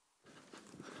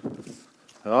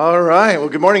All right. Well,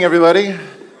 good morning, everybody.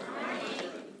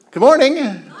 Good morning.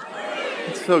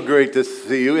 It's so great to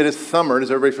see you. It is summer. Does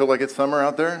everybody feel like it's summer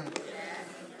out there?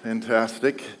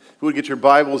 Fantastic. If you would get your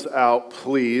Bibles out,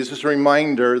 please. Just a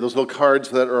reminder, those little cards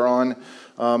that are on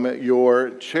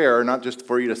your chair, not just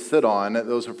for you to sit on,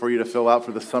 those are for you to fill out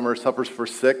for the summer suppers for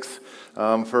six.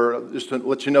 Just to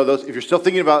let you know, those, if you're still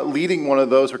thinking about leading one of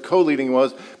those or co-leading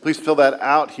one, please fill that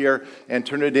out here and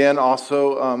turn it in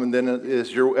also. And then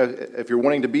if you're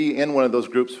wanting to be in one of those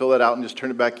groups, fill that out and just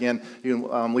turn it back in. You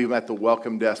can leave them at the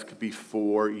welcome desk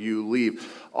before you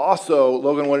leave. Also,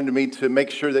 Logan wanted me to make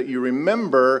sure that you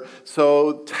remember,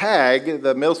 so TAG,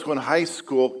 the middle school and high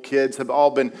school kids have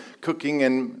all been cooking,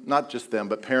 and not just them,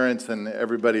 but parents and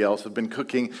everybody else have been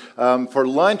cooking for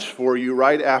lunch for you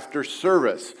right after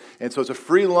service. And so it's a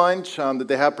free lunch that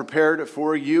they have prepared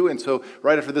for you, and so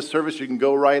right after this service, you can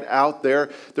go right out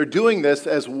there. They're doing this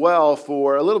as well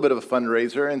for a little bit of a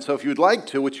fundraiser, and so if you'd like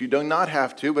to, which you do not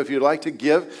have to, but if you'd like to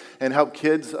give and help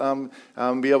kids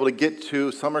be able to get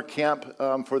to summer camp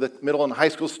for the middle and high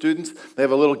school students. They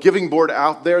have a little giving board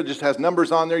out there. It just has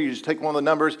numbers on there. You just take one of the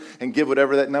numbers and give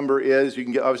whatever that number is. You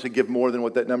can obviously give more than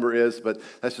what that number is, but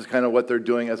that's just kind of what they're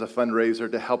doing as a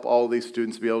fundraiser to help all of these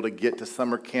students be able to get to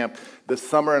summer camp this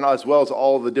summer, and as well as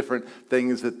all of the different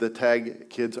things that the TAG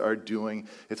kids are doing.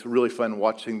 It's really fun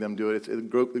watching them do it. The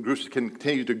groups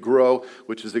continue to grow,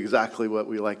 which is exactly what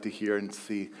we like to hear and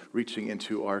see reaching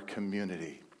into our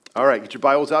community. All right, get your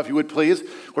Bibles out if you would, please.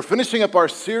 We're finishing up our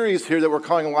series here that we're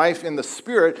calling Life in the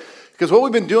Spirit, because what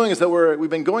we've been doing is that we've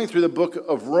been going through the book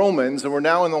of Romans, and we're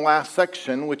now in the last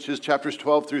section, which is chapters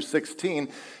 12 through 16,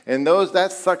 and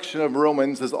that section of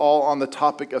Romans is all on the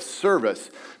topic of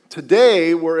service.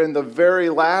 Today, we're in the very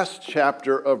last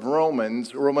chapter of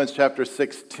Romans chapter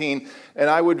 16, and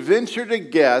I would venture to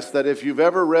guess that if you've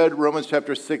ever read Romans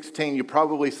chapter 16, the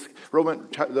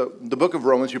book of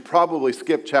Romans, you probably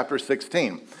skipped chapter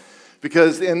 16.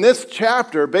 Because in this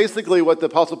chapter, basically what the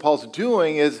Apostle Paul's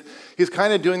doing is he's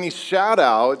kind of doing these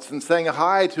shout-outs and saying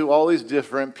hi to all these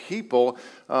different people.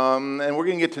 And we're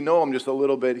going to get to know them just a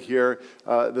little bit here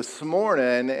this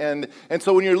morning. And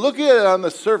so when you're looking at it on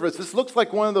the surface, this looks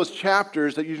like one of those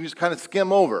chapters that you can just kind of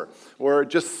skim over or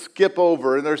just skip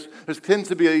over. And there tends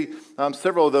to be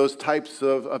several of those types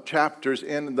of chapters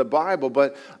in the Bible.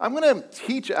 But I'm going to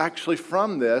teach actually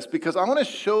from this because I want to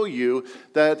show you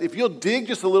that if you'll dig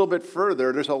just a little bit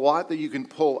further, there's a lot that you can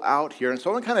pull out here. And so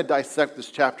I want to kind of dissect this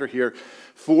chapter here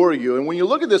for you. And when you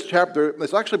look at this chapter,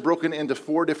 it's actually broken into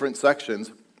 4 different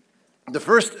sections. The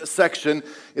first section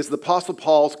is the Apostle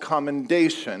Paul's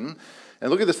commendation. And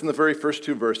look at this in the very first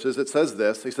 2 verses. It says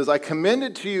this. He says, I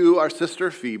commend to you our sister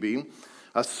Phoebe,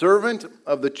 a servant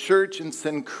of the church in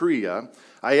Cenchrea.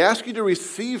 I ask you to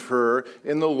receive her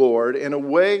in the Lord in a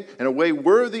way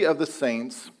worthy of the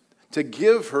saints, to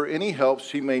give her any help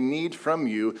she may need from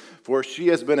you, for she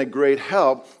has been a great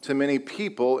help to many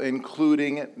people,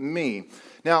 including me.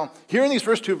 Now, here in these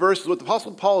first 2 verses, what the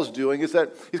Apostle Paul is doing is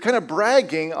that he's kind of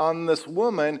bragging on this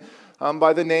woman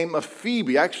by the name of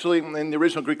Phoebe. Actually, in the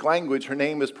original Greek language, her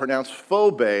name is pronounced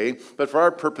Phoebe, but for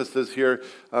our purposes here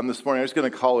this morning, I'm just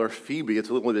going to call her Phoebe. It's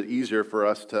a little bit easier for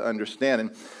us to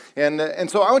understand. And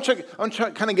so I want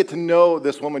to kind of get to know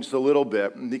this woman just a little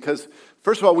bit, because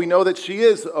first of all, we know that she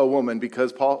is a woman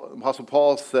because Apostle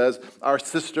Paul says, our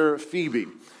sister Phoebe.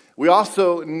 We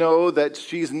also know that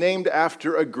she's named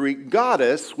after a Greek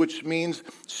goddess, which means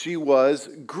she was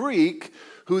Greek,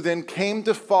 who then came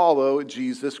to follow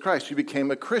Jesus Christ. She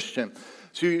became a Christian.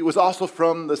 She was also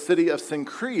from the city of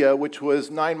Cenchrea, which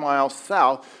was 9 miles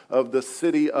south of the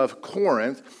city of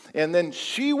Corinth. And then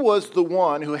she was the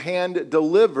one who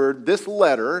hand-delivered this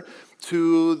letter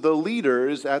to the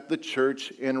leaders at the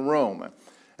church in Rome.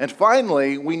 And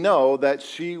finally, we know that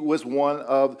she was one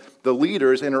of the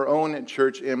leaders in her own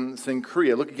church in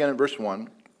Cenchrea. Look again at verse 1.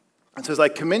 It says, I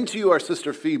commend to you our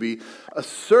sister Phoebe, a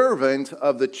servant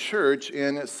of the church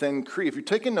in Cenchrea. If you're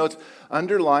taking notes,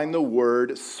 underline the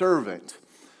word servant.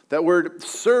 That word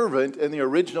servant in the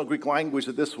original Greek language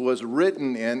that this was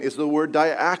written in is the word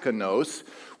diakonos,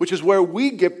 which is where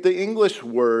we get the English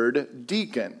word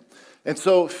deacon. And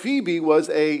so Phoebe was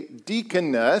a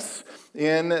deaconess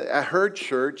at her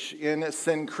church in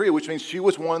Cenchrea, which means she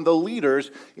was one of the leaders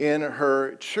in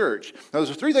her church. Now,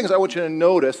 there's 3 things I want you to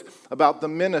notice about the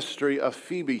ministry of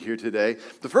Phoebe here today.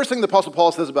 The first thing the Apostle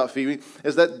Paul says about Phoebe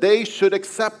is that they should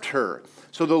accept her.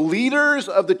 So the leaders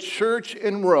of the church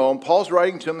in Rome, Paul's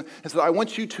writing to them and says, I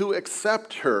want you to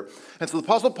accept her. And so the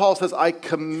Apostle Paul says, I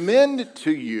commend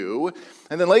to you.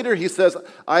 And then later he says,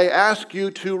 I ask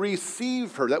you to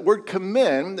receive her. That word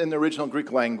commend in the original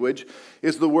Greek language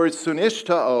is the word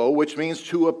sunistao, which means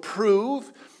to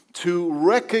approve, to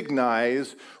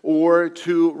recognize, or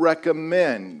to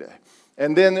recommend.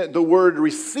 And then the word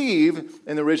receive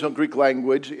in the original Greek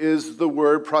language is the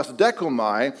word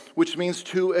prosdekomai, which means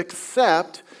to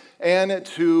accept and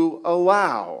to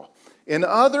allow. In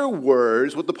other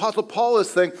words, what the Apostle Paul is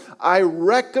saying, I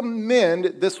recommend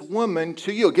this woman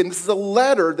to you. Again, this is a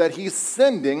letter that he's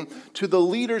sending to the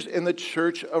leaders in the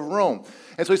church of Rome.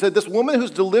 And so he said, this woman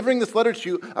who's delivering this letter to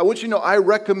you, I want you to know I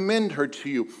recommend her to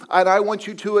you. And I want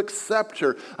you to accept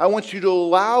her. I want you to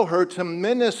allow her to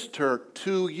minister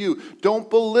to you. Don't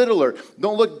belittle her.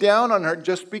 Don't look down on her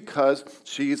just because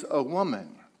she's a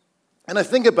woman. And I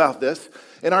think about this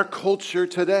in our culture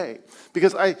today,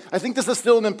 because I think this is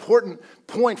still an important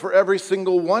point for every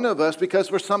single one of us, because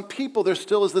for some people there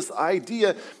still is this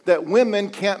idea that women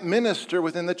can't minister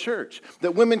within the church,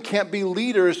 that women can't be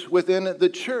leaders within the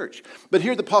church. But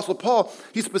here the Apostle Paul,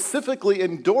 he's specifically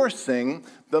endorsing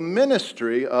the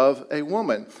ministry of a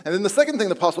woman. And then the second thing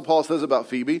the Apostle Paul says about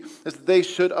Phoebe is that they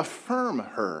should affirm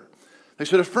her. They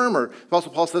should affirm her. The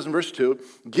Apostle Paul says in verse 2,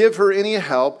 give her any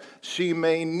help she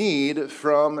may need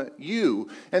from you.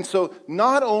 And so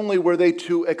not only were they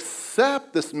to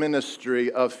accept this ministry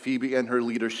of Phoebe and her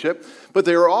leadership, but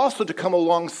they were also to come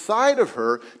alongside of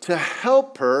her to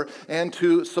help her and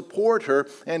to support her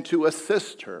and to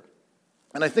assist her.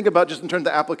 And I think about just in terms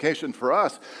of the application for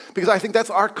us, because I think that's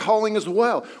our calling as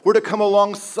well. We're to come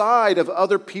alongside of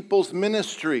other people's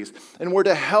ministries, and we're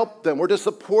to help them, we're to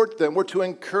support them, we're to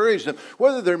encourage them,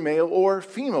 whether they're male or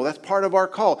female. That's part of our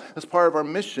call. That's part of our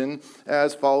mission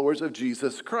as followers of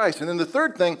Jesus Christ. And then the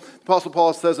third thing the Apostle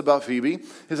Paul says about Phoebe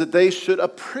is that they should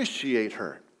appreciate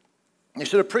her. They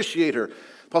should appreciate her.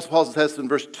 Apostle Paul says in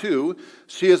verse 2,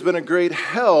 she has been a great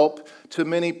help to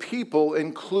many people,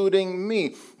 including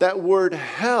me. That word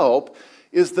help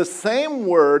is the same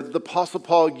word that the Apostle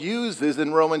Paul uses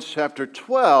in Romans chapter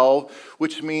 12,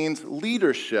 which means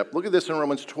leadership. Look at this in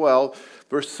Romans 12,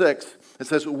 verse 6. It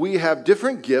says, we have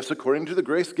different gifts according to the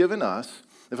grace given us.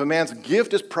 If a man's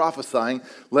gift is prophesying,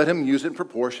 let him use it in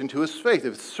proportion to his faith.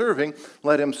 If it's serving,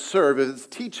 let him serve. If it's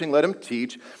teaching, let him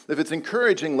teach. If it's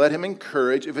encouraging, let him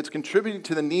encourage. If it's contributing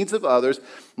to the needs of others,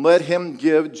 let him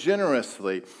give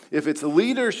generously. If it's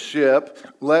leadership,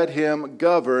 let him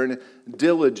govern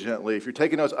diligently. If you're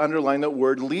taking notes, underline that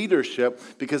word leadership,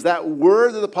 because that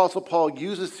word that the Apostle Paul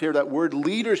uses here, that word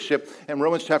leadership in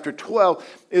Romans chapter 12,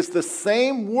 is the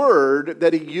same word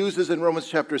that he uses in Romans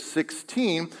chapter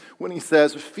 16 when he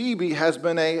says, Phoebe has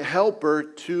been a helper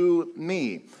to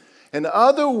me. In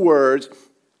other words,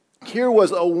 here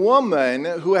was a woman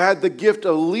who had the gift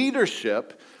of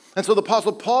leadership, and so the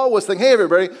Apostle Paul was saying, hey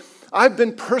everybody, I've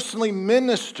been personally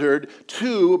ministered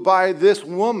to by this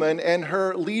woman and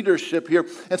her leadership here.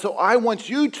 And so I want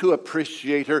you to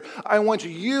appreciate her. I want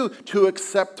you to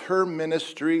accept her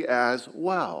ministry as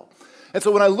well. And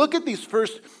so when I look at these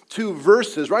first two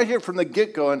verses, right here from the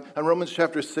get-go in Romans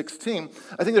chapter 16,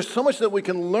 I think there's so much that we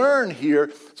can learn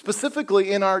here,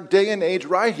 specifically in our day and age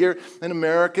right here in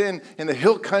America and in the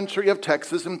hill country of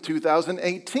Texas in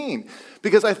 2018.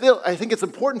 Because I think it's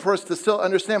important for us to still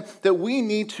understand that we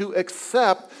need to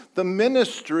accept the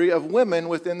ministry of women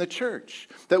within the church,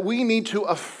 that we need to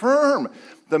affirm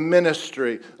the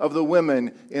ministry of the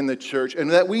women in the church,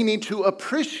 and that we need to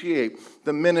appreciate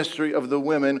the ministry of the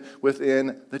women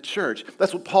within the church.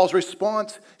 That's what Paul's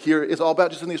response here is all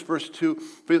about, just in these first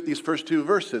two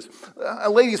verses.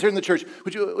 Ladies here in the church,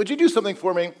 would you do something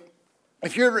for me?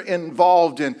 If you're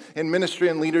involved in ministry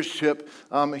and leadership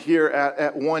here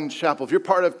at One Chapel, if you're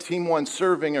part of Team One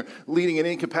serving or leading in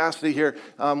any capacity here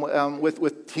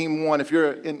with Team One, if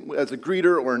you're as a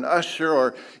greeter or an usher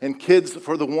or in Kids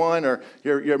for the One, or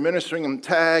you're ministering in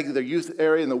TAG, the youth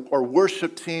area, or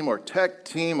worship team or tech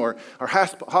team or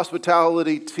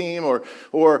hospitality team or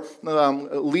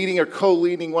leading or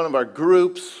co-leading one of our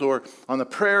groups, or on the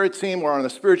prayer team or on the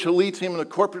spiritual lead team and the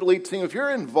corporate lead team, if you're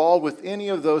involved with any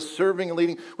of those serving and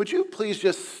leading, would you please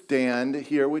just stand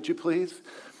here, would you please?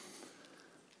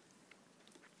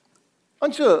 Why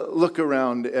don't you look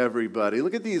around everybody?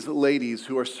 Look at these ladies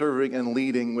who are serving and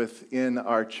leading within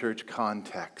our church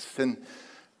context. And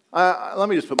let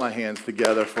me just put my hands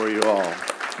together for you all.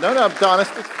 No, Donna.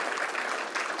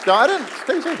 No, I didn't.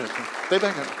 Stay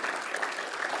back up.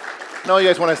 No, you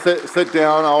guys want to sit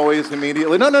down always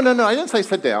immediately? No. I didn't say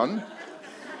sit down.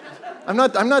 I'm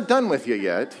not done with you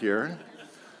yet here.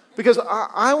 Because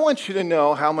I want you to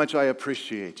know how much I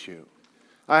appreciate you.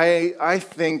 I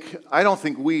don't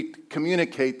think we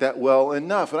communicate that well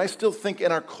enough. And I still think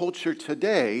in our culture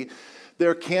today,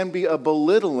 there can be a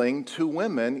belittling to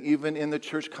women even in the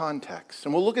church context.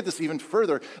 And we'll look at this even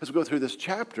further as we go through this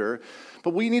chapter.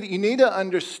 But you need to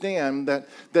understand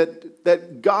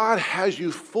that God has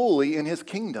you fully in his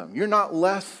kingdom. You're not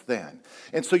less than.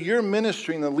 And so your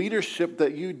ministry and the leadership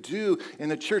that you do in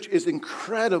the church is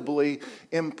incredibly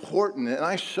important. And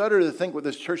I shudder to think what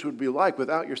this church would be like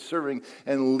without your serving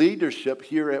and leadership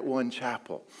here at One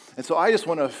Chapel. And so I just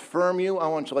want to affirm you. I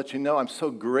want to let you know I'm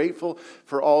so grateful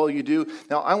for all you do.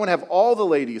 Now, I want to have all the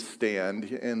ladies stand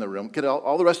in the room. Get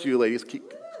all the rest of you ladies,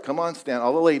 come on, stand.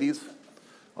 All the ladies.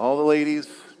 All the ladies.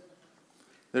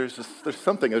 There's a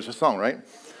song, right?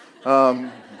 I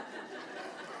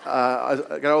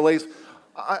got all the ladies.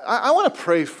 I want to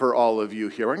pray for all of you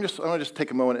here. I want to just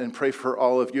take a moment and pray for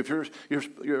all of you. If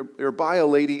you're by a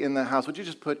lady in the house, would you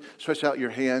just stretch out your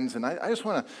hands? And I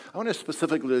want to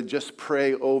specifically just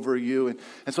pray over you.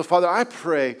 And so, Father, I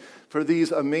pray for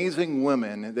these amazing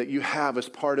women that you have as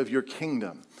part of your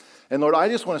kingdom. And Lord, I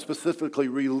just want to specifically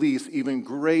release even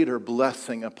greater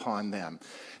blessing upon them.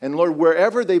 And Lord,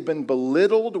 wherever they've been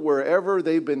belittled, wherever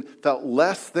they've been felt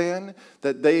less than,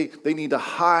 that they need to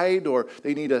hide or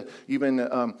they need to even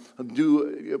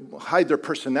hide their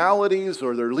personalities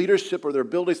or their leadership or their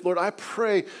abilities. Lord, I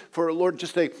pray for, Lord,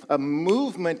 just a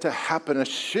movement to happen, a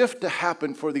shift to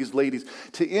happen for these ladies,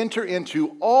 to enter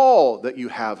into all that you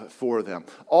have for them,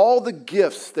 all the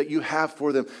gifts that you have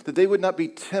for them, that they would not be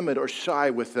timid or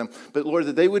shy with them, but Lord,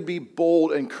 that they would be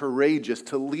bold and courageous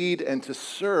to lead and to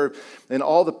serve in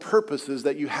all the purposes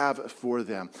that you have for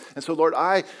them. And so, Lord,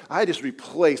 I just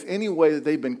replace any way that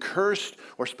they've been cursed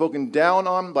or spoken down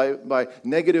on by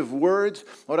negative words.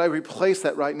 Lord, I replace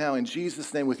that right now in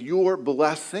Jesus' name with your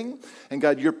blessing and,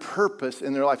 God, your purpose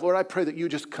in their life. Lord, I pray that you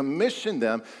just commission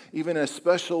them even in a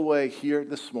special way here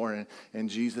this morning. In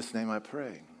Jesus' name I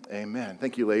pray. Amen.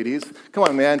 Thank you, ladies. Come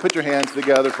on, man. Put your hands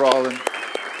together for all of them.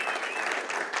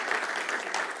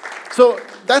 So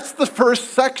that's the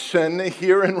first section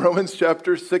here in Romans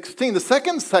chapter 16. The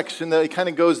second section that it kind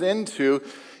of goes into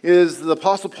is the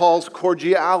Apostle Paul's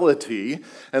cordiality.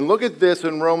 And look at this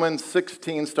in Romans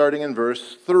 16, starting in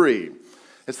verse 3.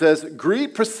 It says,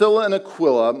 "Greet Priscilla and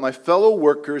Aquila, my fellow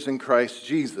workers in Christ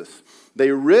Jesus.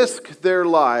 They risk their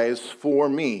lives for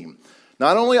me.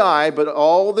 Not only I, but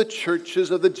all the churches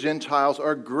of the Gentiles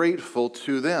are grateful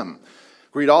to them.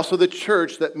 Greet also the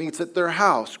church that meets at their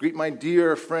house. Greet my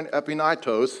dear friend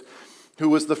Epaphras, who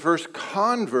was the first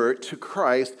convert to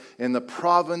Christ in the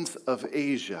province of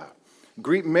Asia.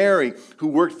 Greet Mary, who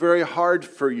worked very hard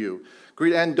for you.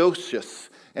 Greet Andocius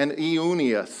and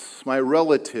Eunice, my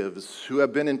relatives, who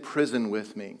have been in prison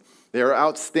with me. They are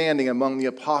outstanding among the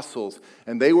apostles,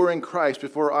 and they were in Christ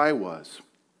before I was.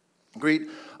 Greet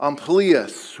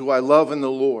Amplias, who I love in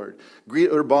the Lord. Greet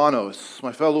Urbanos,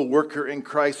 my fellow worker in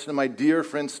Christ, and my dear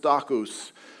friend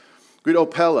Stachys. Greet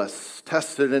Apelles,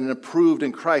 tested and approved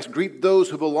in Christ. Greet those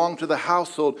who belong to the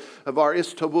household of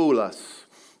Aristobulus.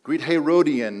 Greet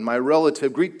Herodian, my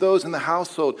relative. Greet those in the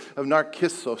household of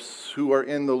Narcissus, who are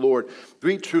in the Lord.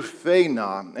 Greet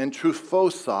Tryphena and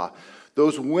Tryphosa,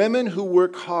 those women who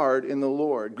work hard in the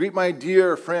Lord. Greet my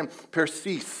dear friend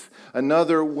Persis,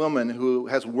 another woman who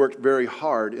has worked very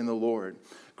hard in the Lord.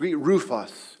 Greet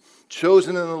Rufus,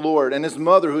 chosen in the Lord, and his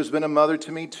mother, who has been a mother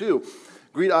to me too.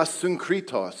 Greet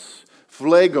Asyncritos,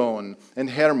 Phlegon,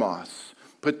 and Hermas,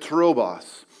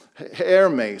 Patrobas,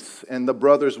 Hermes, and the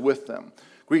brothers with them.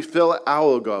 Greet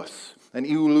Philologus and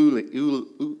Eulia,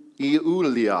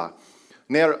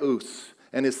 Nereus,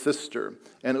 and his sister,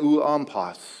 and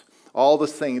Eulampas, all the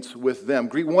saints with them.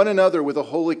 Greet one another with a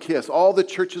holy kiss. All the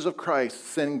churches of Christ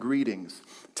send greetings.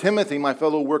 Timothy, my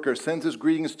fellow worker, sends his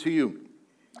greetings to you,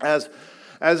 as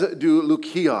do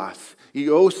Lucias,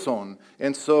 Eoson,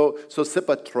 and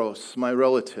Sosipatros, my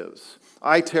relatives.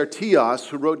 I, Tertias,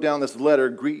 who wrote down this letter,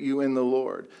 greet you in the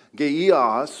Lord.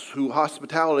 Gaius, who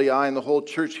hospitality I and the whole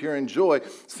church here enjoy,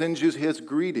 sends you his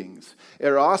greetings.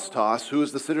 Erastus, who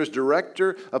is the citter's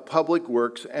director of public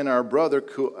works, and our brother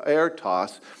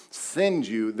Quertus, send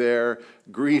you their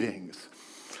greetings.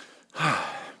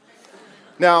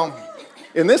 Now,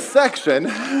 in this section,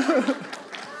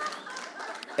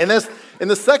 in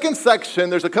the second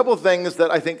section, there's a couple of things that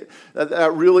I think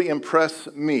that really impress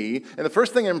me. And the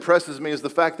first thing that impresses me is the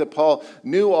fact that Paul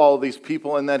knew all these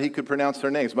people and that he could pronounce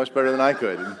their names much better than I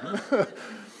could.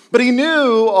 But he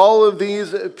knew all of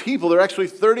these people. There are actually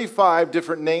 35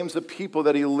 different names of people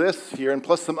that he lists here, and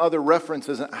plus some other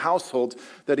references and households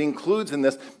that he includes in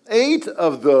this. 8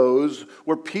 of those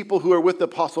were people who were with the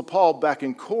Apostle Paul back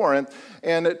in Corinth,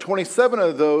 and 27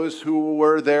 of those who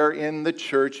were there in the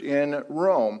church in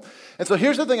Rome. And so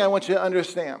here's the thing I want you to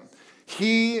understand.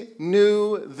 He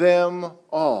knew them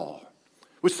all.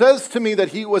 which says to me that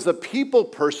he was a people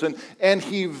person and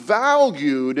he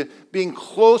valued being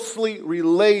closely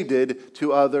related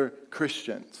to other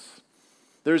Christians.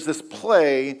 There's this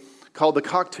play called The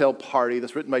Cocktail Party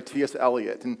that's written by T.S.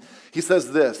 Eliot. And he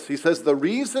says this, he says, the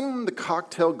reason the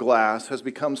cocktail glass has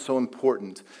become so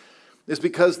important is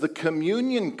because the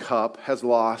communion cup has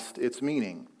lost its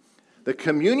meaning. The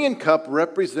communion cup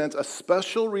represents a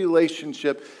special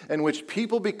relationship in which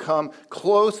people become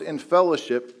close in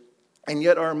fellowship and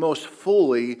yet are most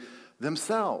fully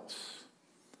themselves.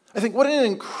 I think what an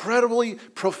incredibly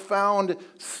profound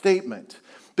statement.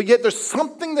 But yet there's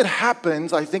something that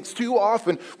happens, I think, too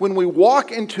often when we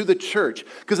walk into the church.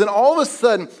 Because then all of a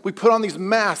sudden, we put on these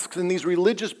masks and these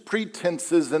religious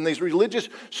pretenses and these religious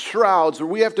shrouds where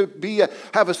we have to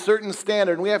have a certain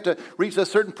standard and we have to reach a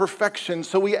certain perfection.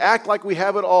 So we act like we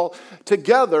have it all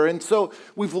together. And so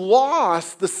we've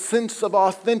lost the sense of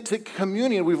authentic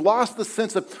communion. We've lost the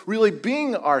sense of really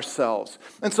being ourselves.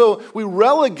 And so we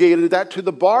relegated that to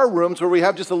the bar rooms where we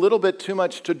have just a little bit too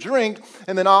much to drink.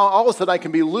 And then all of a sudden I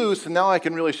can be loose, and now I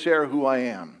can really share who I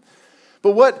am.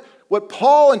 But what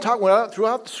Paul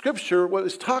throughout the Scripture, what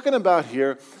he's talking about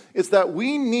here is that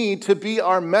we need to be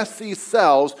our messy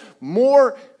selves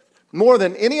more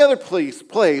than any other place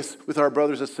with our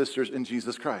brothers and sisters in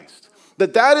Jesus Christ.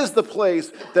 That is the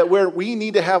place where we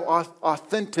need to have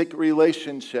authentic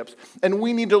relationships. And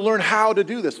we need to learn how to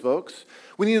do this, folks.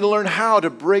 We need to learn how to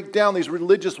break down these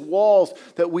religious walls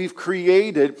that we've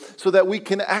created so that we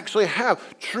can actually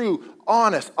have true,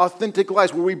 honest, authentic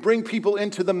lives where we bring people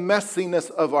into the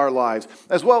messiness of our lives,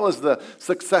 as well as the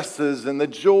successes and the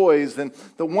joys and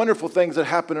the wonderful things that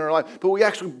happen in our life. But we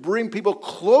actually bring people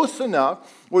close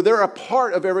enough where they're a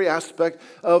part of every aspect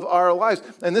of our lives.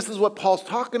 And this is what Paul's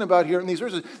talking about here in these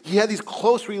verses. He had these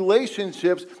close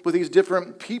relationships with these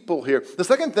different people here. The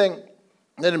second thing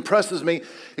that impresses me,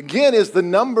 again, is the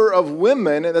number of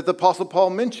women that the Apostle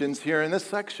Paul mentions here in this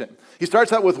section. He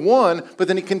starts out with one, but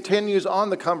then he continues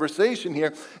on the conversation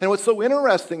here. And what's so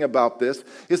interesting about this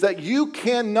is that you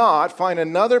cannot find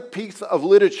another piece of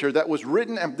literature that was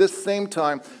written at this same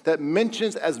time that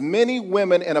mentions as many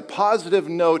women in a positive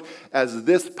note as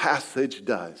this passage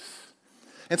does.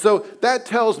 And so that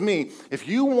tells me, if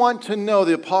you want to know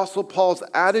the Apostle Paul's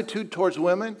attitude towards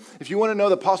women, if you want to know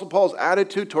the Apostle Paul's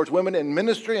attitude towards women in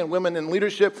ministry and women in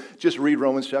leadership, just read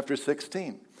Romans chapter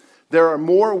 16. There are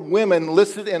more women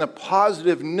listed in a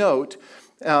positive note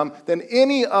than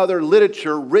any other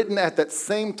literature written at that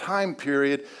same time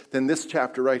period than this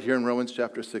chapter right here in Romans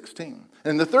chapter 16.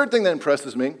 And the third thing that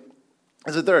impresses me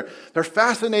is that there are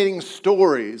fascinating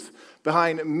stories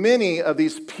behind many of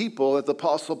these people that the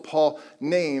Apostle Paul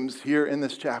names here in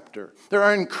this chapter. There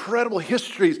are incredible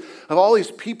histories of all these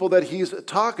people that he's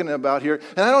talking about here.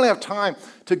 And I don't have time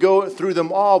to go through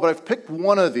them all, but I've picked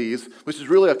one of these, which is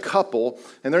really a couple,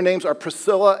 and their names are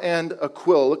Priscilla and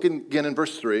Aquila. Look again in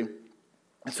verse 3.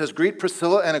 It says, "Greet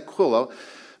Priscilla and Aquila,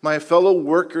 my fellow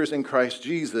workers in Christ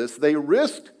Jesus. They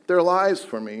risked their lives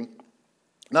for me.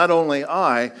 Not only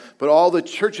I, but all the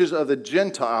churches of the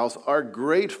Gentiles are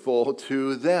grateful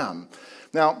to them."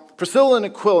 Now, Priscilla and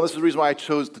Aquila, this is the reason why I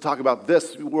chose to talk about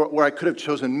this, where I could have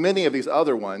chosen many of these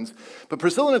other ones. But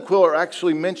Priscilla and Aquila are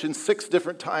actually mentioned 6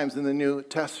 different times in the New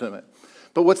Testament.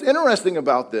 But what's interesting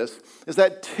about this is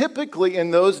that typically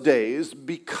in those days,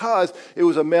 because it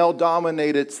was a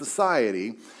male-dominated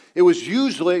society, it was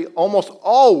usually, almost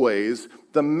always,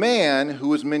 the man who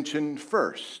was mentioned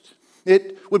first.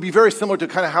 It would be very similar to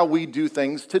kind of how we do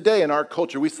things today in our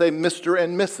culture. We say Mr.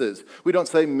 and Mrs. We don't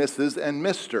say Mrs. and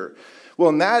Mr. Well,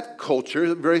 in that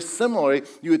culture, very similarly,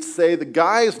 you would say the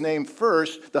guy's name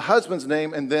first, the husband's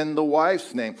name, and then the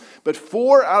wife's name. But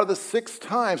 4 out of the 6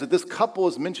 times that this couple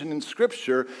is mentioned in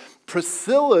Scripture,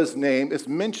 Priscilla's name is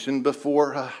mentioned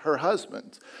before her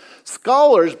husband's.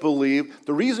 Scholars believe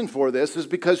the reason for this is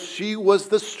because she was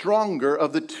the stronger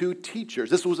of the 2 teachers.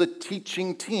 This was a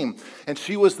teaching team, and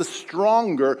she was the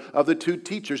stronger of the 2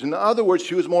 teachers. In other words,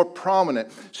 she was more prominent.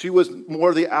 She was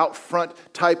more the out front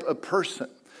type of person.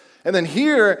 And then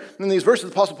here, in these verses,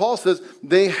 the Apostle Paul says,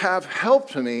 they have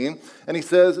helped me, and he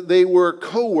says they were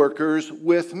co-workers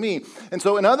with me. And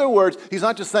so, in other words, he's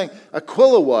not just saying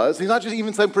Aquila was, he's not just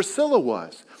even saying Priscilla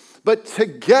was. But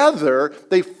together,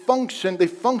 they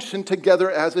function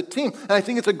together as a team. And I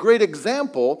think it's a great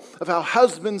example of how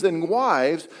husbands and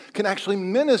wives can actually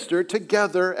minister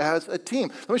together as a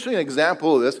team. Let me show you an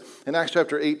example of this in Acts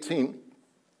chapter 18.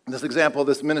 This example of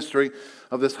this ministry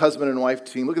of this husband and wife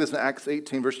team. Look at this in Acts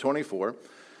 18, verse 24.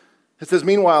 It says,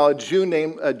 "Meanwhile, a Jew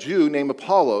named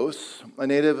Apollos, a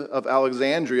native of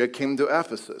Alexandria, came to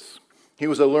Ephesus. He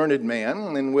was a learned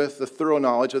man and with a thorough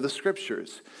knowledge of the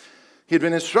Scriptures. He had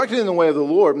been instructed in the way of the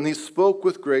Lord, and he spoke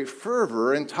with great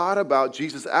fervor and taught about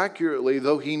Jesus accurately,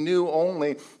 though he knew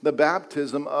only the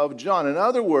baptism of John. In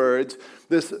other words,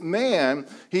 this man,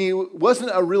 he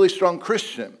wasn't a really strong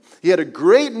Christian. He had a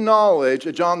great knowledge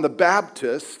of John the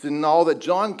Baptist and all that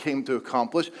John came to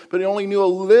accomplish, but he only knew a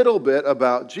little bit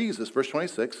about Jesus. Verse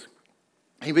 26,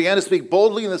 he began to speak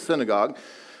boldly in the synagogue.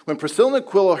 When Priscilla and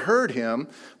Aquila heard him,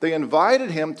 they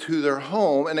invited him to their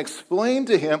home and explained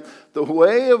to him the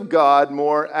way of God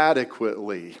more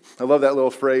adequately. I love that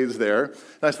little phrase there.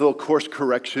 Nice little course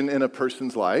correction in a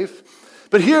person's life.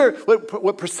 But here,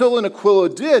 what Priscilla and Aquila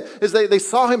did is they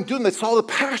saw him doing, they saw the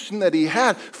passion that he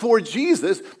had for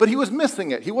Jesus, but he was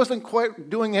missing it. He wasn't quite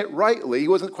doing it rightly. He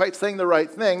wasn't quite saying the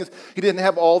right things. He didn't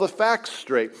have all the facts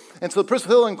straight. And so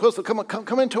Priscilla and Aquila said,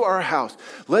 come into our house.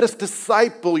 Let us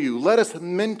disciple you. Let us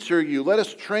mentor you. Let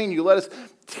us train you. Let us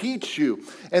teach you.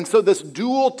 And so this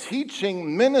dual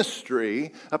teaching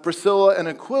ministry of Priscilla and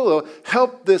Aquila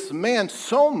helped this man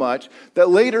so much that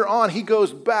later on he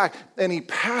goes back and he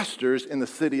pastors in the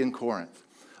city in Corinth.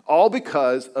 All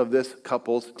because of this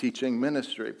couple's teaching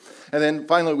ministry. And then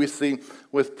finally we see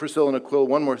with Priscilla and Aquila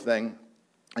one more thing.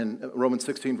 In Romans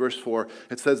 16 verse 4,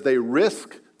 it says they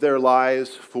risk their lives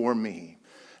for me.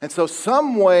 And so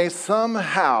some way,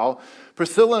 somehow,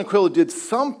 Priscilla and Aquila did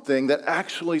something that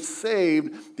actually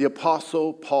saved the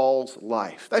Apostle Paul's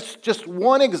life. That's just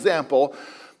one example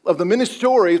of the many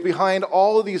stories behind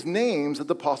all of these names that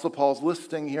the Apostle Paul's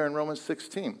listing here in Romans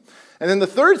 16. And then the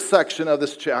third section of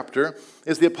this chapter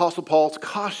is the Apostle Paul's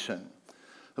caution.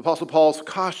 The Apostle Paul's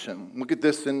caution. Look at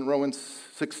this in Romans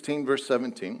 16, verse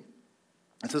 17.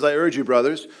 It says, I urge you,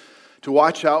 brothers, to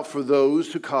watch out for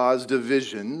those who cause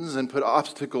divisions and put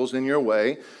obstacles in your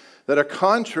way that are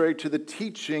contrary to the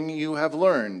teaching you have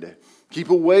learned.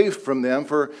 Keep away from them,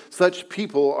 for such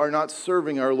people are not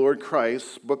serving our Lord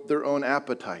Christ, but their own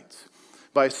appetites.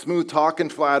 By smooth talk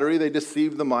and flattery, they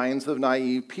deceive the minds of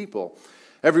naive people.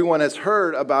 Everyone has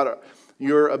heard about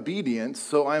your obedience,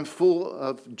 so I'm full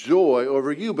of joy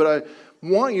over you, but I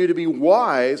want you to be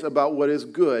wise about what is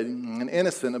good and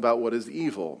innocent about what is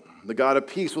evil. The God of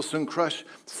peace will soon crush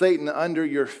Satan under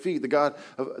your feet. The God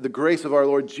of the grace of our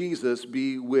Lord Jesus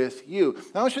be with you.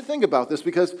 Now I want you to think about this,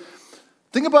 because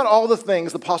think about all the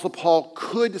things the Apostle Paul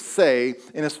could say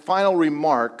in his final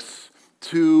remarks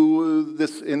to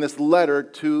this in this letter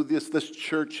to this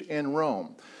church in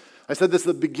Rome. I said this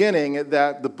at the beginning,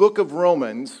 that the book of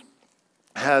Romans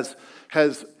has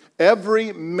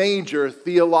every major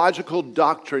theological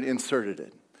doctrine inserted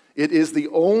in. It is the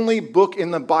only book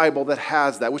in the Bible that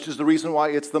has that, which is the reason why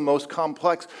it's the most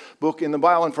complex book in the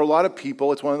Bible. And for a lot of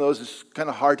people, it's one of those that's kind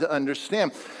of hard to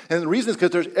understand. And the reason is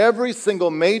because there's every single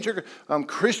major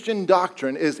Christian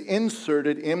doctrine is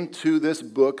inserted into this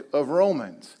book of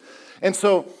Romans. And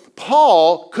so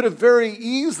Paul could have very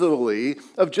easily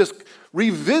have just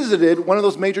revisited one of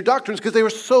those major doctrines because they were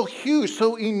so huge,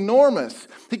 so enormous.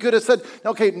 He could have said,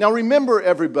 okay, now remember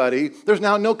everybody, there's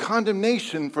now no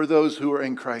condemnation for those who are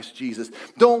in Christ Jesus.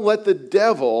 Don't let the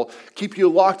devil keep you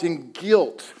locked in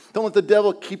guilt. Don't let the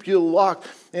devil keep you locked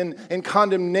in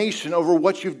condemnation over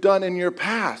what you've done in your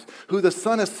past. Who the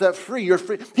Son has set free, you're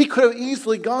free. He could have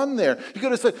easily gone there. He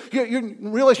could have said, you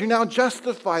realize you're now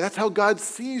justified. That's how God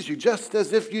sees you, just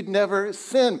as if you'd never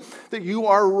sinned, that you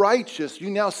are righteous. You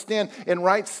now stand in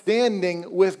right standing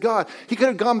with God. He could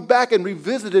have gone back and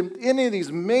revisited any of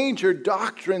these major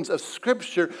doctrines of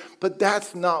Scripture, but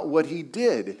that's not what he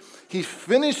did. He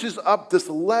finishes up this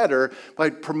letter by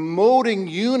promoting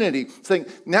unity, saying,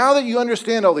 now that you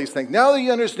understand all these things, now that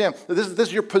you understand that this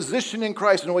is your position in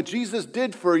Christ and what Jesus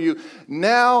did for you,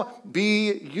 now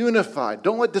be unified.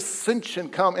 Don't let dissension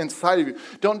come inside of you.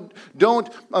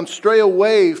 Don't stray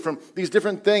away from these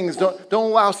different things. Don't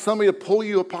allow somebody to pull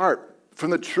you apart from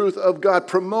the truth of God.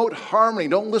 Promote harmony.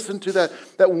 Don't listen to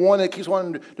that one that keeps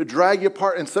wanting to drag you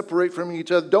apart and separate from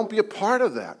each other. Don't be a part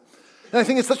of that. And I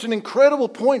think it's such an incredible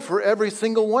point for every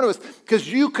single one of us,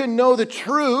 because you can know the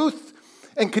truth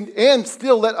and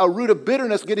still let a root of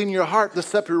bitterness get in your heart to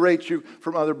separate you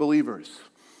from other believers.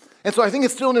 And so I think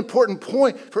it's still an important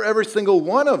point for every single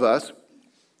one of us.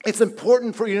 It's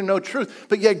important for you to know truth,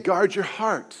 but yet guard your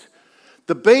heart.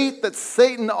 The bait that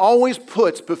Satan always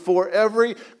puts before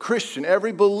every Christian,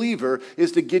 every believer,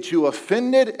 is to get you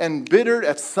offended and bittered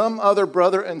at some other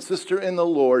brother and sister in the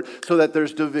Lord so that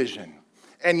there's division.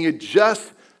 And you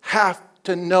just have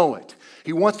to know it.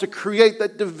 He wants to create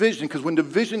that division, because when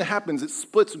division happens, it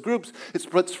splits groups, it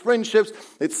splits friendships,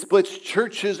 it splits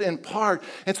churches in part.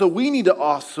 And so we need to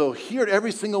also, here,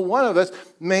 every single one of us,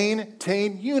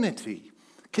 maintain unity.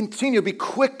 Continue. Be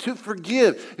quick to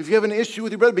forgive. If you have an issue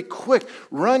with your brother, be quick.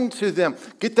 Run to them.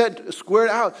 Get that squared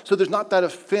out so there's not that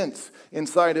offense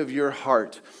inside of your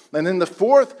heart. And then the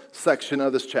fourth section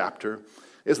of this chapter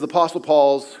is the Apostle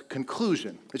Paul's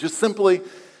conclusion. It's just simply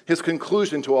his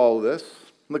conclusion to all of this.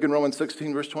 Look in Romans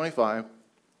 16, verse 25.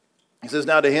 He says,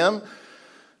 "Now to him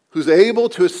who's able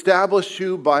to establish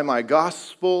you by my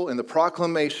gospel and the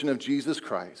proclamation of Jesus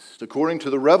Christ, according to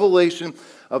the revelation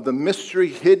of the mystery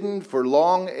hidden for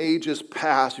long ages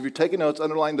past." If you're taking notes,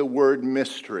 underline the word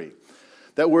mystery.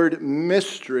 That word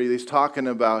mystery that he's talking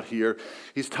about here,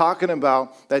 he's talking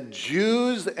about that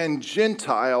Jews and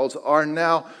Gentiles are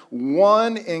now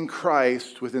one in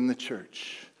Christ within the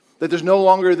church. That there's no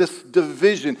longer this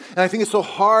division. And I think it's so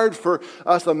hard for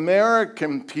us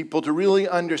American people to really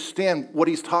understand what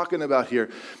he's talking about here.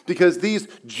 Because these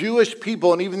Jewish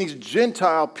people and even these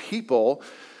Gentile people,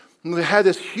 they had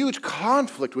this huge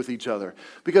conflict with each other.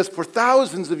 Because for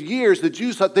thousands of years, the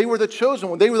Jews thought they were the chosen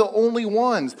one. They were the only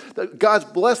ones. That God's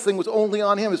blessing was only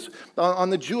on him,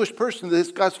 on the Jewish person.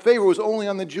 That God's favor was only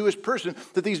on the Jewish person.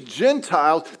 That these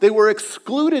Gentiles, they were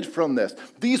excluded from this.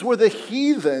 These were the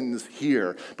heathens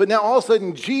here. But now all of a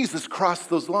sudden, Jesus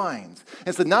crossed those lines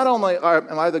and said, not only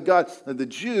am I the God of the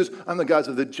Jews, I'm the God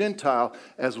of the Gentile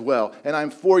as well. And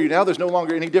I'm for you. Now there's no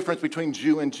longer any difference between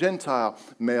Jew and Gentile,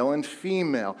 male and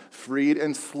female, freed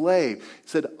and slave. He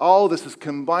said, all of this is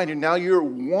combined, and now you're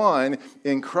one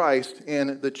in Christ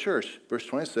in the church. Verse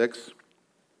 26,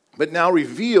 "But now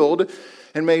revealed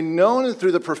and made known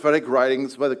through the prophetic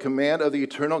writings by the command of the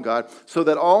eternal God, so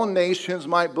that all nations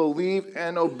might believe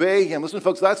and obey him." Listen,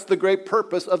 folks, that's the great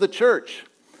purpose of the church.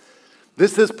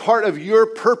 This is part of your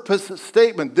purpose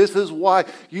statement. This is why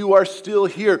you are still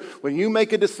here. When you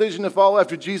make a decision to follow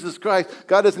after Jesus Christ,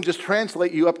 God doesn't just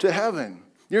translate you up to heaven.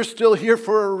 You're still here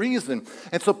for a reason.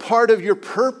 And so part of your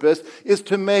purpose is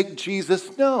to make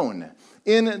Jesus known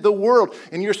in the world,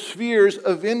 in your spheres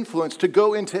of influence, to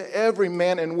go into every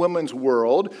man and woman's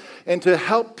world and to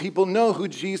help people know who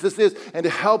Jesus is and to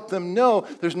help them know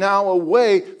there's now a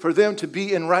way for them to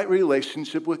be in right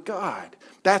relationship with God.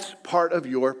 That's part of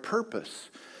your purpose.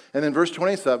 And then verse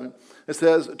 27, it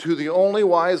says, "To the only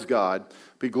wise God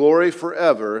be glory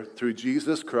forever through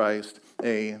Jesus Christ.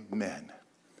 Amen."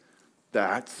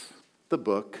 That's the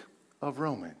book of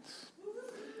Romans.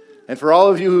 And for all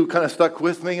of you who kind of stuck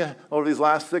with me over these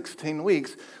last 16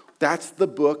 weeks, that's the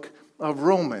book of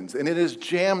Romans. And it is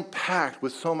jam-packed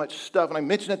with so much stuff. And I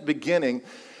mentioned at the beginning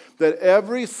that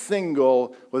every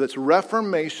single, whether it's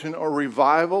reformation or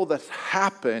revival that's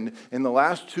happened in the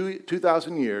last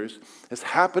 2,000 years, has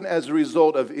happened as a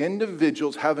result of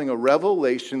individuals having a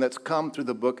revelation that's come through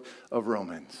the book of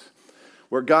Romans,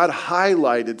 where God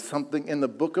highlighted something in the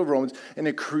book of Romans, and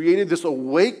it created this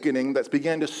awakening that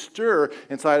began to stir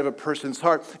inside of a person's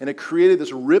heart, and it created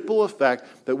this ripple effect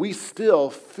that we still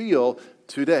feel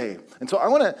today. And so I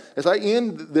want to, as I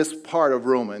end this part of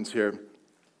Romans here,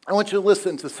 I want you to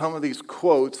listen to some of these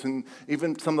quotes and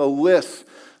even some of the lists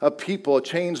of people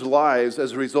changed lives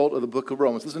as a result of the book of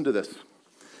Romans. Listen to this.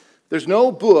 "There's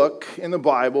no book in the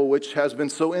Bible which has been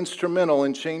so instrumental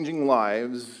in changing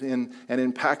lives and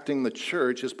impacting the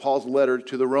church as Paul's letter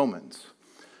to the Romans.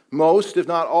 Most, if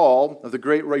not all, of the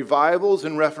great revivals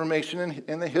and reformation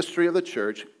in the history of the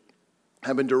church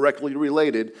have been directly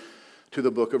related to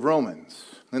the book of Romans.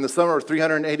 In the summer of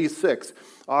 386,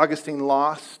 Augustine,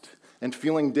 lost and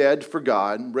feeling dead for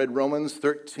God, read Romans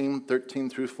 13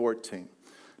 through 14.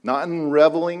 Not in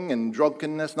reveling and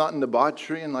drunkenness, not in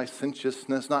debauchery and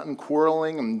licentiousness, not in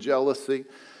quarreling and jealousy,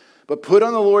 but put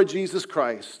on the Lord Jesus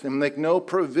Christ and make no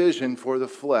provision for the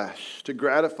flesh to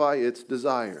gratify its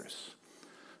desires.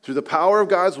 Through the power of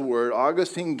God's word,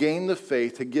 Augustine gained the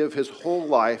faith to give his whole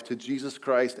life to Jesus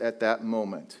Christ at that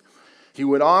moment. He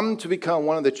went on to become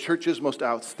one of the church's most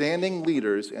outstanding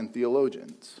leaders and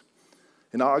theologians.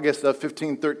 In August of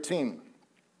 1513,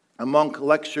 a monk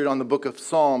lectured on the book of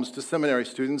Psalms to seminary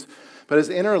students, but his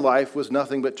inner life was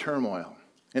nothing but turmoil.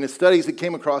 In his studies, he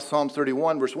came across Psalms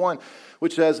 31, verse 1,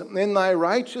 which says, "In thy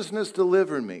righteousness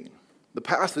deliver me." The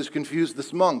passage confused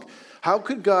this monk. How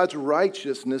could God's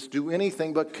righteousness do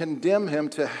anything but condemn him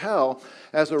to hell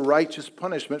as a righteous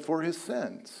punishment for his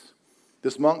sins?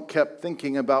 This monk kept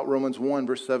thinking about Romans 1,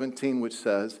 verse 17, which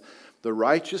says, "The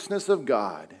righteousness of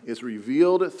God is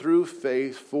revealed through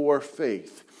faith for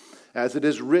faith. As it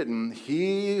is written,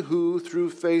 he who through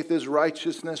faith is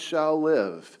righteousness shall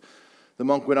live." The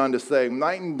monk went on to say,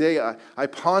 "Night and day I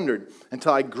pondered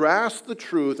until I grasped the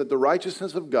truth that the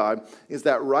righteousness of God is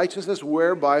that righteousness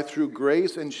whereby through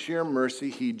grace and sheer mercy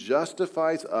he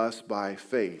justifies us by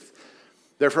faith."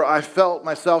 Therefore, I felt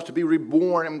myself to be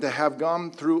reborn and to have gone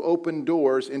through open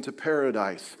doors into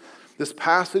paradise. This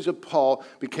passage of Paul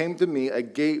became to me a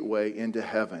gateway into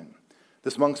heaven.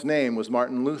 This monk's name was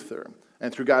Martin Luther.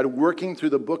 And through God working through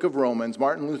the book of Romans,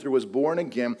 Martin Luther was born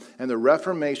again, and the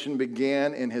Reformation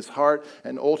began in his heart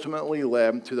and ultimately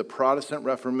led to the Protestant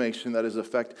Reformation that has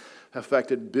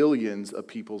affected billions of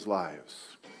people's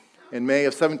lives. In May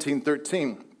of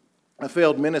 1713, a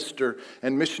failed minister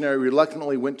and missionary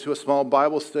reluctantly went to a small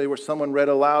Bible study where someone read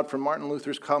aloud from Martin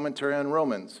Luther's commentary on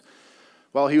Romans.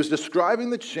 While he was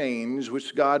describing the change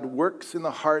which God works in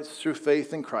the hearts through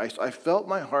faith in Christ, I felt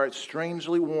my heart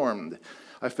strangely warmed.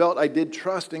 I felt I did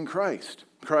trust in Christ,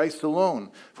 Christ alone,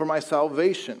 for my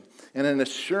salvation, and an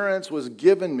assurance was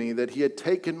given me that he had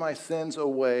taken my sins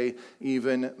away,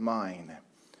 even mine.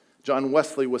 John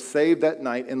Wesley was saved that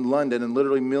night in London, and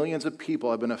literally millions of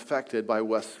people have been affected by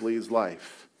Wesley's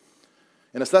life.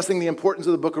 In assessing the importance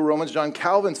of the book of Romans, John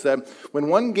Calvin said, when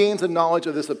one gains a knowledge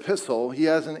of this epistle, he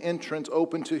has an entrance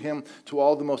open to him to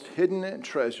all the most hidden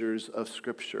treasures of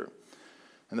Scripture.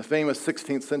 And the famous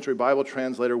 16th century Bible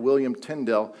translator William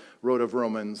Tyndale wrote of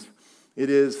Romans,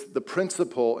 it is the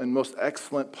principal and most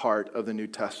excellent part of the New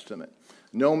Testament.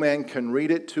 No man can read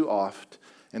it too oft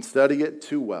and study it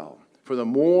too well. For the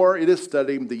more it is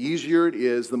studied, the easier it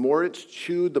is. The more it's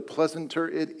chewed, the pleasanter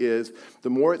it is. The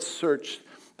more it's searched,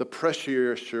 the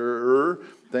preciouser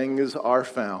things are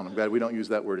found. I'm glad we don't use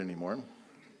that word anymore.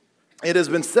 It has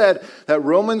been said that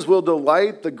Romans will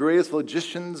delight the greatest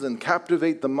logicians and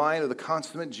captivate the mind of the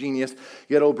consummate genius,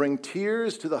 yet it will bring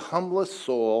tears to the humblest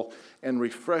soul and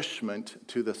refreshment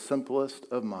to the simplest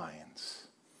of minds.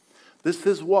 This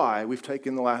is why we've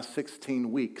taken the last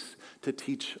 16 weeks to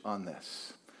teach on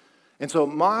this. And so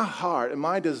my heart and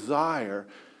my desire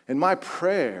and my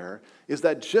prayer is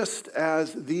that just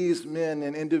as these men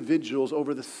and individuals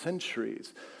over the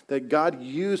centuries, that God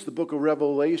used the book of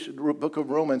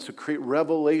Romans to create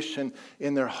revelation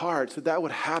in their hearts, that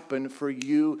would happen for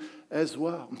you as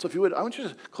well. And so if you would, I want you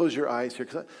to close your eyes here,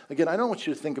 because again, I don't want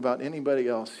you to think about anybody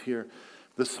else here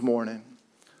this morning.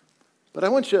 But I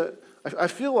want you, I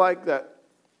feel like that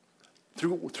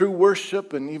through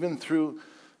worship and even through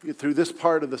this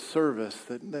part of the service,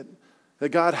 that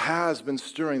God has been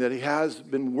stirring, that he has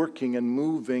been working and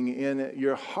moving in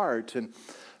your heart. And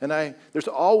there's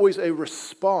always a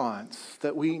response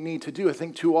that we need to do. I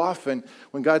think too often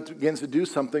when God begins to do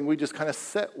something, we just kind of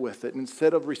sit with it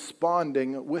instead of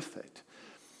responding with it.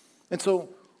 And so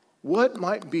what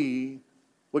might be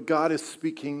what God is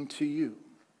speaking to you?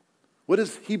 What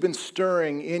has he been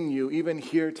stirring in you even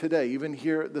here today, even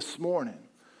here this morning?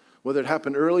 Whether it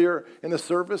happened earlier in the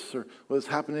service or what's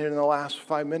happening in the last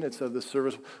 5 minutes of the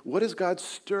service, what is God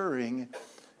stirring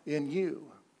in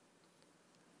you?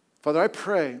 Father, I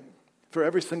pray for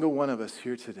every single one of us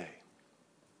here today,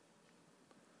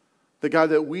 that God,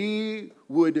 that we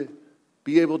would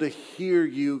be able to hear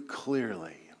you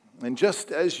clearly. And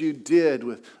just as you did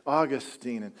with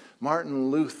Augustine and Martin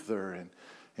Luther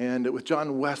and with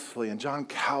John Wesley and John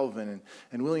Calvin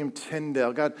and William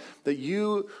Tyndale, God, that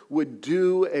you would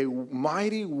do a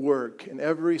mighty work in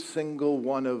every single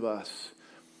one of us,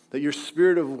 that your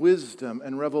spirit of wisdom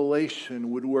and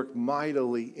revelation would work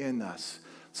mightily in us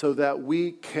so that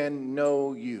we can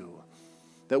know you,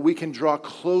 that we can draw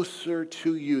closer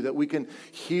to you, that we can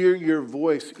hear your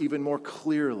voice even more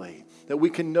clearly, that we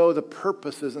can know the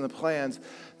purposes and the plans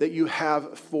that you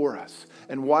have for us,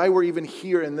 and why we're even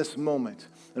here in this moment,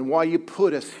 and why you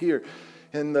put us here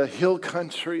in the hill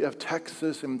country of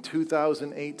Texas in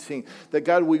 2018. That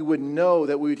God, we would know,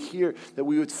 that we would hear, that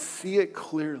we would see it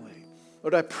clearly.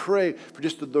 Lord, I pray for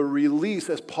just the release,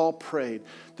 as Paul prayed,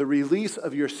 the release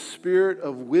of your spirit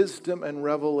of wisdom and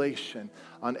revelation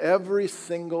on every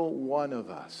single one of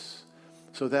us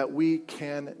so that we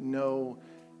can know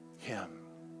him.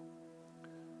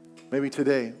 Maybe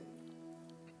today,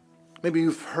 maybe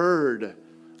you've heard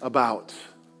about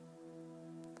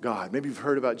God. Maybe you've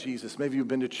heard about Jesus. Maybe you've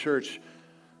been to church.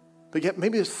 But yet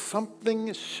maybe something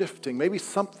is shifting. Maybe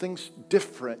something's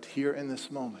different here in this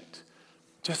moment.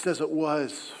 Just as it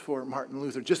was for Martin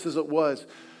Luther. Just as it was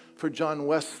for John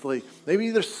Wesley. Maybe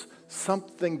there's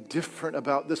something different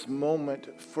about this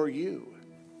moment for you.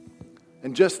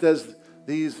 And just as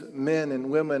these men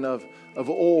and women of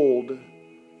old,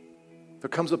 there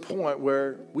comes a point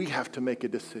where we have to make a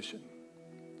decision.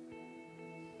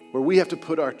 Where we have to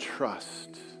put our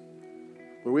trust,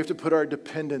 where we have to put our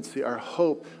dependency, our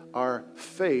hope, our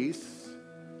faith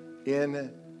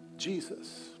in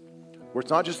Jesus. Where it's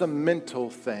not just a mental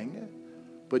thing,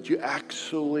 but you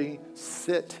actually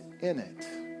sit in it.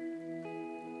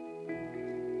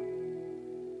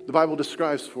 the Bible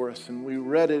describes for us, and we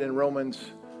read it in Romans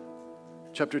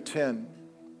chapter 10.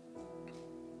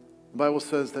 The Bible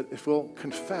says that if we'll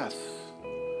confess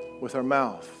with our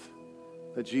mouth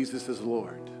that Jesus is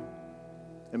Lord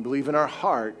and believe in our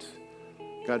heart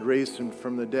God raised him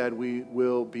from the dead, we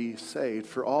will be saved.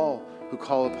 For all who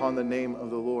call upon the name of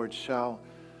the Lord shall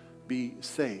be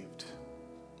saved.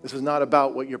 This is not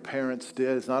about what your parents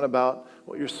did. It's not about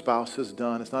what your spouse has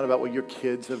done. It's not about what your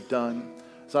kids have done.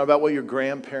 It's not about what your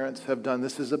grandparents have done.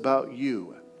 This is about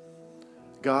you.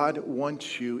 God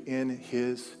wants you in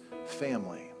his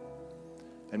family.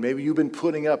 And maybe you've been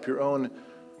putting up your own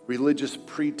religious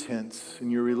pretense and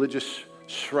your religious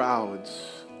shrouds.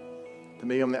 That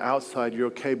maybe on the outside you're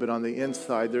okay, but on the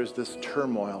inside there's this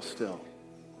turmoil still.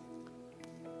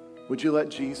 Would you let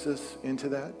Jesus into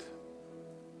that?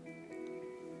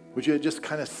 Would you just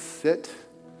kind of sit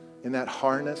in that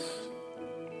harness?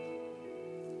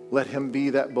 Let him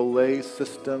be that belay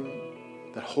system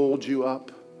that holds you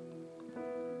up,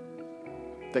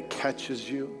 that catches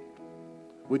you.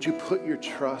 Would you put your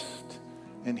trust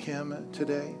in him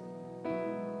today?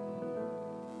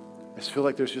 I just feel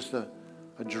like there's just a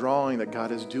drawing that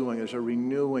God is doing. There's a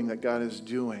renewing that God is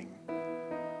doing.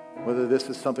 Whether this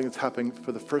is something that's happening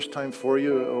for the first time for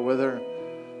you or whether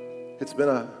it's been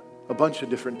a bunch of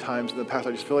different times in the past,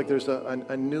 I just feel like there's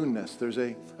a newness. There's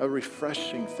a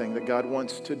refreshing thing that God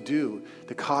wants to do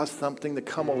to cause something to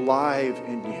come alive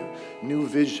in you. New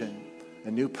vision,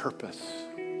 a new purpose.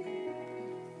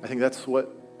 I think that's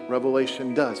what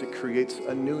Revelation does. It creates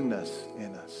a newness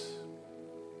in us.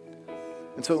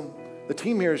 And so the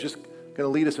team here is just going to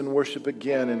lead us in worship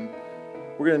again, and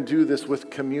we're going to do this with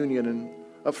communion. And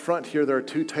up front here, there are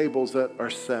 2 tables that are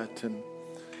set,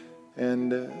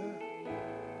 and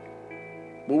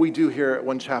what we do here at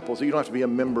One Chapel, so you don't have to be a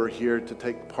member here to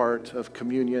take part of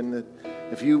communion. That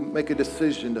if you make a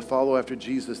decision to follow after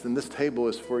Jesus, then this table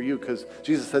is for you, because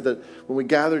Jesus said that when we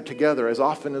gather together, as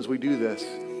often as we do this,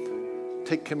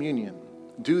 take communion.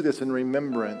 Do this in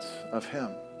remembrance of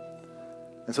him.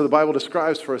 And so the Bible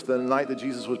describes for us that the night that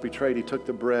Jesus was betrayed, he took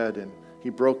the bread and he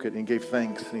broke it and he gave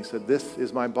thanks. And he said, "This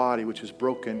is my body, which is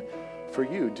broken for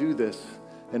you. Do this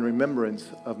in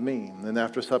remembrance of me." And then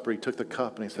after supper, he took the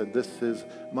cup and he said, "This is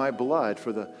my blood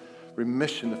for the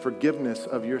remission, the forgiveness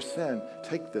of your sin.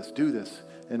 Take this, do this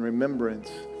in remembrance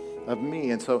of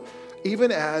me." And so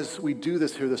even as we do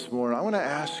this here this morning, I want to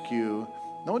ask you,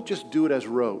 don't just do it as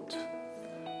rote,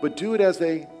 but do it as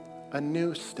a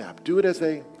new step. Do it as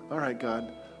all right, God,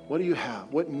 what do you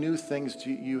have? What new things do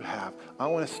you have? I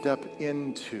want to step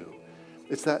into.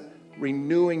 It's that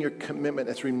renewing your commitment.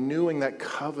 It's renewing that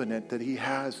covenant that he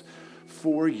has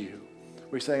for you.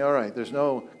 We're saying, all right, there's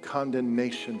no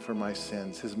condemnation for my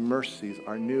sins. His mercies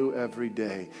are new every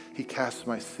day. He casts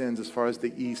my sins as far as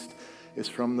the east is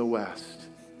from the west.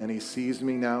 And he sees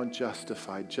me now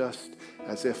justified, just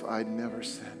as if I'd never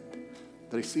sinned.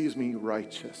 That he sees me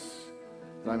righteous.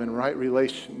 That I'm in right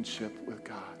relationship with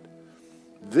God.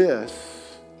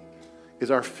 This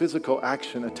is our physical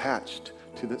action attached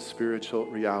to that spiritual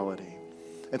reality.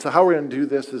 And so how we're going to do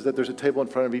this is that there's a table in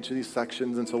front of each of these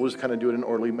sections, and so we'll just kind of do it in an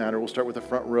orderly manner. We'll start with the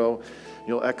front row.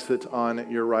 You'll exit on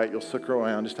your right. You'll circle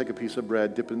around. Just take a piece of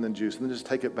bread, dip it in the juice, and then just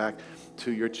take it back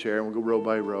to your chair, and we'll go row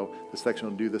by row. This section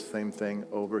will do the same thing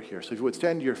over here. So if you would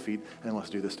stand to your feet, and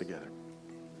let's do this together.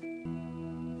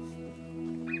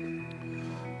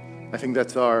 I think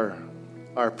that's our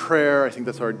prayer. I think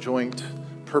that's our joint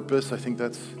purpose. I think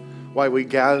that's why we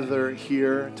gather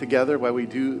here together, why we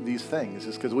do these things,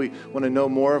 is because we want to know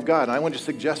more of God. And I want to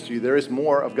suggest to you, there is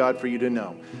more of God for you to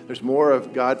know. There's more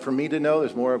of God for me to know.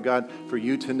 There's more of God for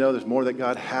you to know. There's more that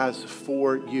God has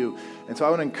for you. And so I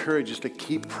want to encourage you to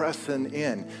keep pressing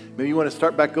in. Maybe you want to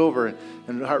start back over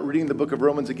and start reading the book of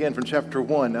Romans again from chapter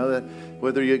 1. Now that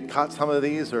whether you caught some of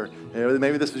these or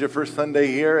maybe this is your first Sunday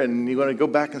here and you want to go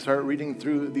back and start reading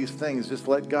through these things, just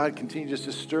let God continue just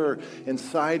to stir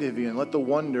inside of you and let the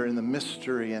wonder and the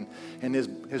mystery and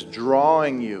his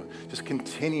drawing you just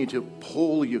continue to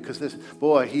pull you, because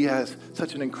he has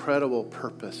such an incredible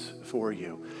purpose for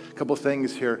you. A couple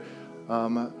things here.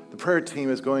 The prayer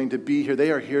team is going to be here.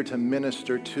 They are here to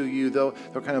minister to you. They'll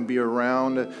kind of be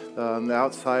around the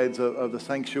outsides of the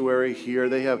sanctuary here.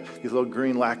 They have these little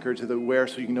green lacquers that they wear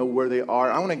so you know where they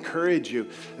are. I want to encourage you,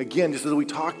 again, just as we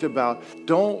talked about,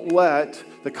 don't let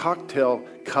the cocktail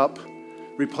cup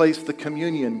replace the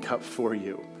communion cup for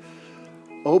you.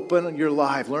 Open your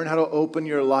life. Learn how to open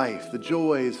your life. The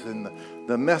joys and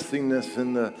messiness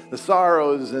and the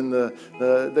sorrows and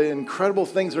the incredible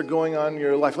things that are going on in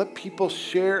your life. Let people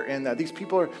share in that. These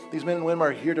men and women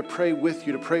are here to pray with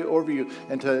you, to pray over you,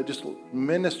 and to just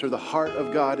minister the heart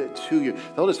of God to you.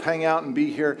 They'll just hang out and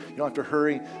be here. You don't have to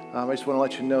hurry. I just want to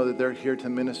let you know that they're here to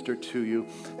minister to you.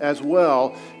 As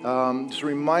well, just a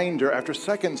reminder, after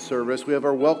second service, we have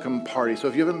our welcome party. So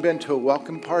if you haven't been to a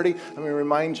welcome party, let me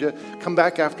remind you, come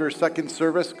back after second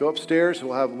service, go upstairs,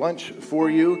 we'll have lunch for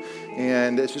you.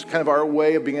 And it's just kind of our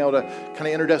way of being able to kind of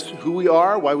introduce who we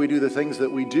are, why we do the things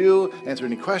that we do, answer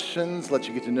any questions, let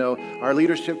you get to know our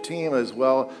leadership team, as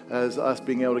well as us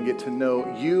being able to get to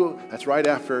know you. That's right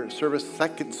after service,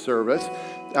 second service.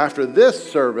 After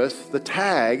this service, the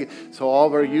tag, so all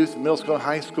of our youth, middle school and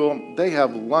high school, they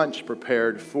have lunch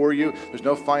prepared for you. There's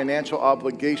no financial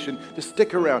obligation. Just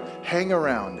stick around, hang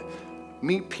around,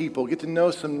 meet people, get to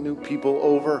know some new people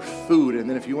over food. And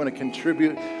then if you want to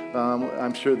contribute,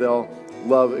 I'm sure they'll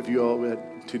love if you all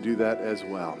to do that as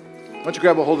well. Why don't you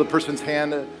grab a hold of the person's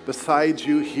hand beside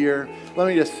you here. Let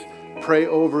me just pray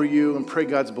over you and pray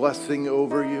God's blessing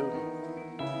over you.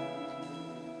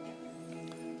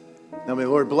 Now may the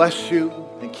Lord bless you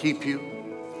and keep you.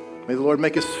 May the Lord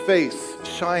make his face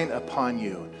shine upon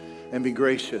you and be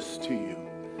gracious to you.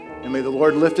 And may the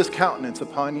Lord lift his countenance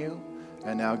upon you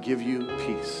and now give you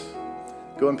peace.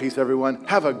 Go in peace, everyone.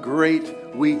 Have a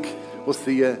great week. We'll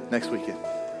see you next weekend.